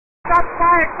Shots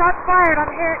fired! Shots fired!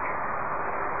 I'm hit!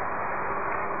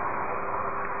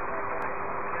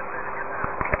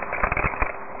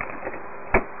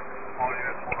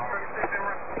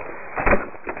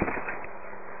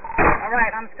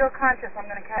 Alright, I'm still conscious. I'm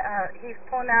gonna, he's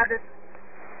pulling out this,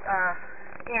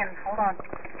 in. Hold on.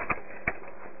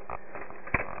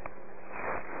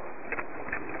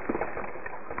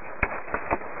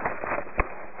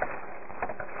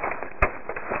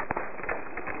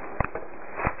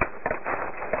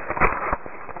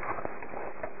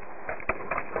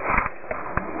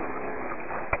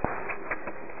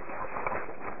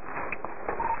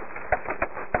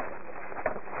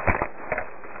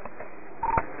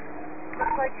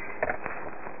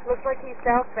 Looks like he's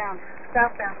southbound.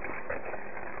 Southbound.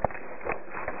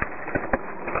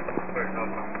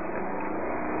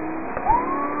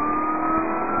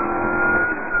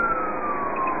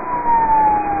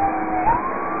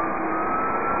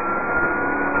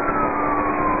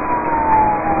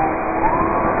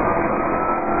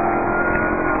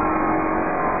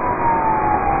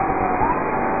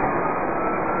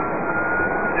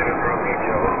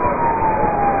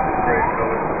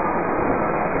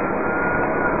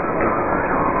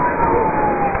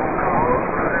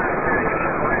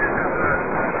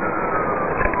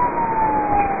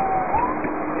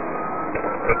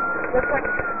 Looks like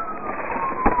he's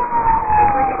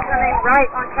coming right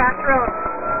on Cass Road.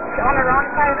 On the wrong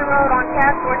side of the road on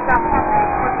Cass towards South Company.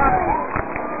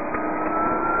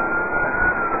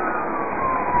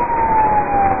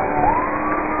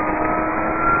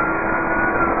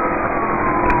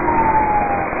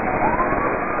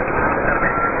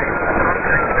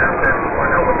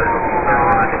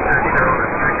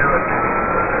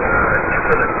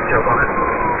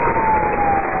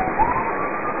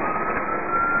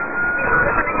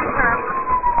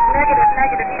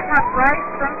 Negative. He comes right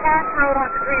from Cass Road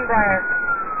onto Greenbrier.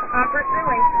 I'm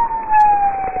pursuing.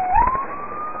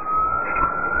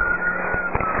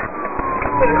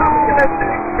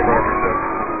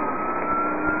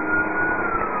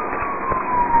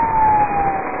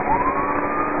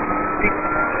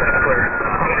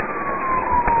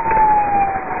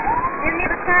 Give me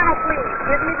the channel, please.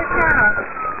 Give me the channel.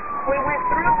 We went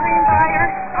through Greenbrier.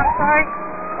 I'm sorry.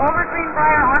 Over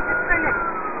Greenbrier onto Trinity.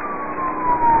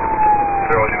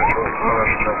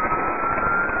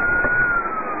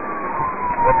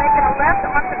 We're making a left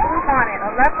onto Blue Bonnet. A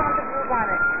left onto Blue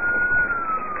Bonnet.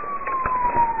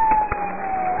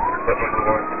 Left on Blue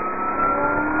Bonnet.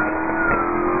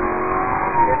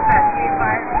 Dispatch, G5.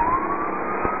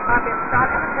 I've been shot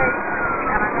in the face,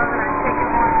 and I know that I'm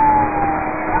taking on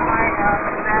my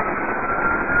back.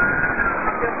 I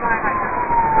feel fine right now.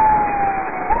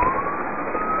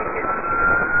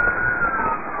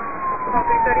 Call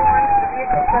 331, the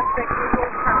vehicle suspect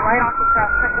vehicles turn right onto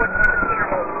South Checkwood from the Cedar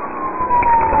Road.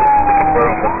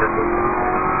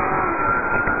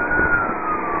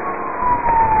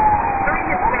 Three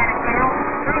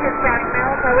Hispanic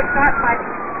males. I was shot by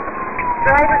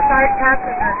driver's side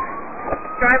passenger.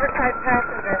 Driver's side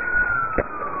passenger.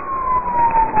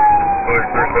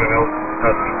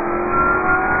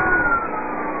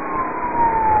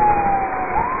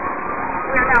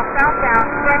 We are now southbound,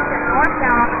 direction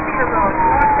northbound on the Cedar Road.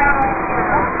 Northbound on the Cedar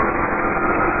Road.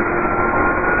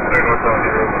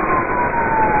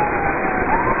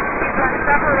 He's run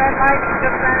several red lights. He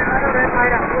just ran another red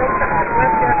light at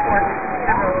West Airport.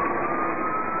 Cedar Road.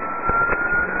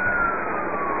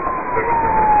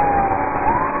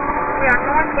 We are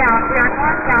northbound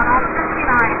on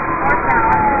 59. Northbound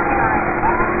on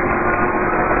 59.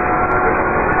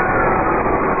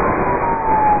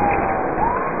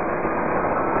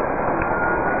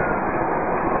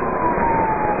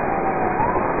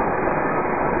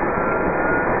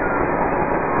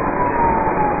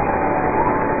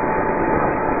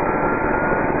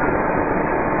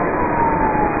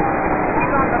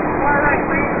 He's on the far right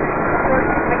lane, or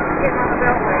he's getting on the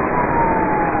beltway.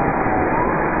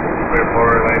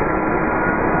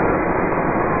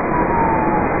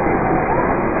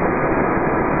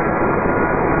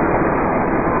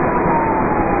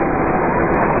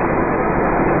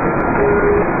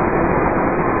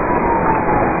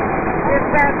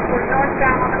 Dispatch, we're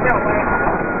northbound on the beltway.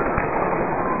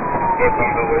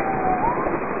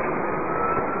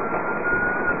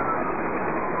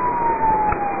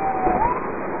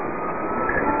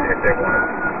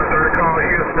 Call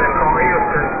Houston,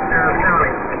 Harris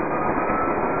County.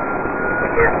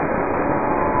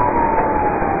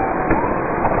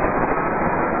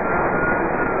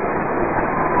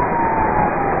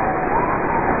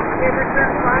 They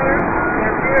returned fire.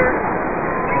 Their rear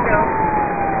window.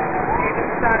 They just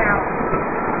shot out.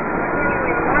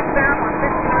 Continuing northbound on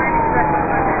 59.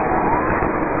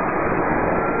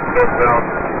 goes south.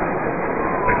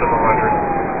 Picks up 100.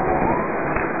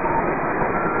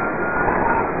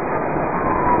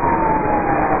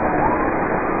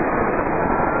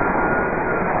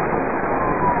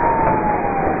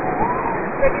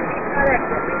 Taking eastbound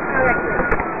exit, eastbound exit.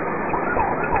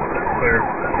 Clear.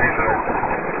 Restart.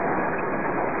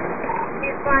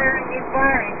 He's firing, he's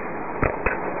firing.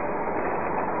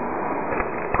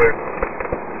 Clear.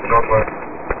 Northwest.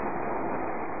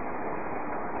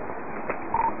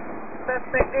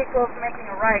 Suspect vehicle is making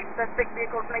a right. Suspect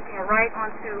vehicle is making a right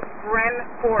onto Gren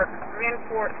Fork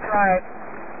Drive.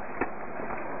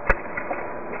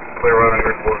 Clear right on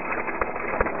Green Fork.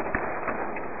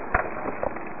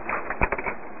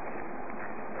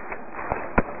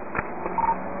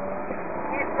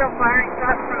 He's still firing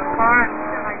shots from the car. I'm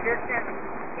semi-distant.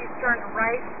 He's turned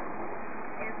right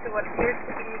into what appears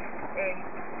to be a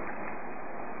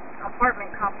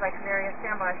apartment complex area.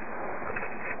 Stand by.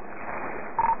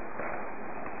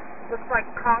 Looks like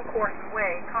Concourse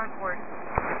Way. Concourse.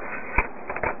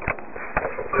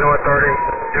 North 30.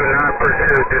 Do not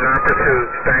pursue. Do not pursue.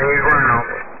 Stand your ground.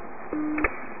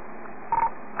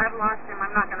 I've lost him.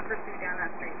 I'm not going to pursue down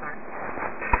that street car.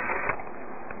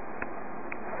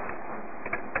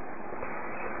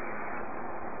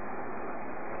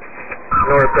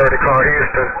 North 30, call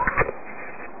Houston.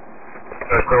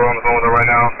 That's clear, we're on the phone with her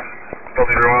right now.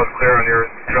 33 miles clear on your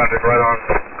traffic right on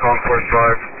Concourse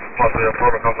Drive, possibly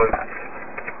apartment complex.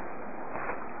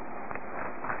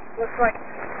 Looks like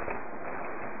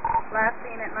last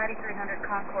seen at 9300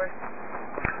 Concourse.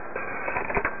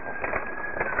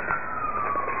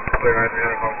 Clear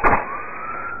 9300 Concourse.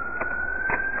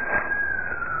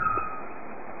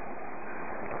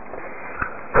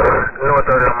 North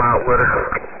 30, I'm out with her.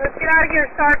 Let's get out of here,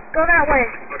 Sark. Go that way.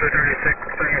 North 36,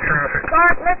 second traffic.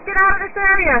 Sark, let's get out of this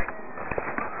area.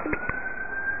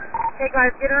 Okay, guys,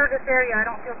 get out of this area. I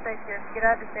don't feel safe here. Get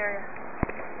out of this area.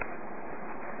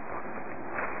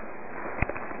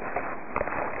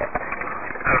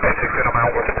 Okay, 16, I'm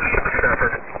out with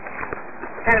Stafford.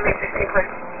 Enemy 16, clear.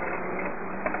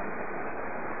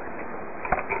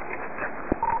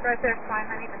 Right there's fine.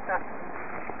 I need to stop.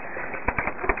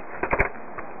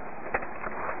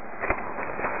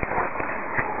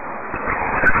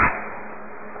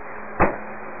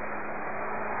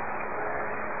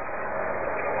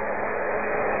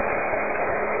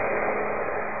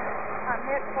 I'm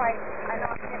hit twice. I know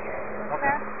I'm hit.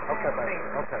 Okay? Okay, baby.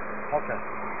 Okay. Okay.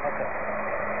 Okay.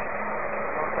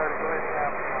 North 30, go ahead and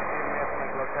have my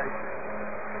estimate location.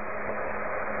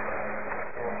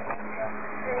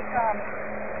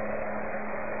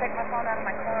 Take my phone out of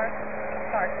my car.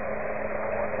 Sorry.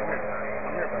 I'm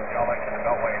here, baby. Y'all make the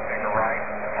beltway and take a right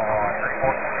on Green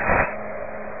Fork.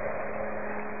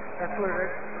 That's clear, Rick.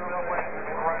 Beltway,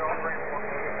 take a right on Green Fork.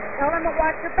 Tell him to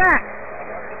watch your back.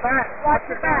 Back. Watch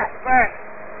your back. Back.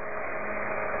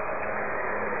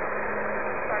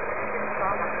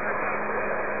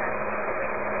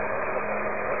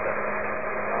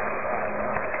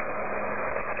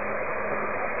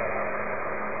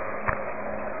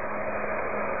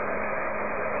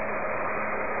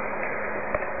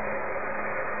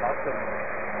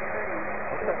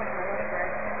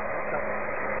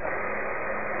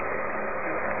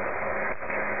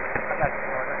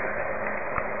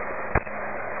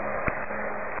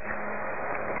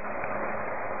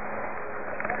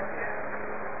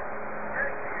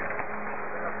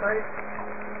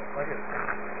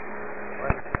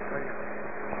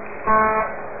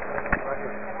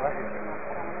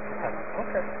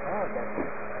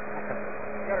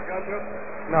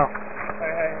 No.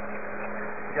 Hey.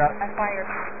 You got it? I fired.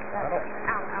 I don't.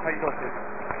 Ow. How you doing, dude?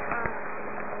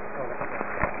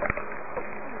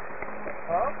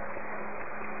 Huh?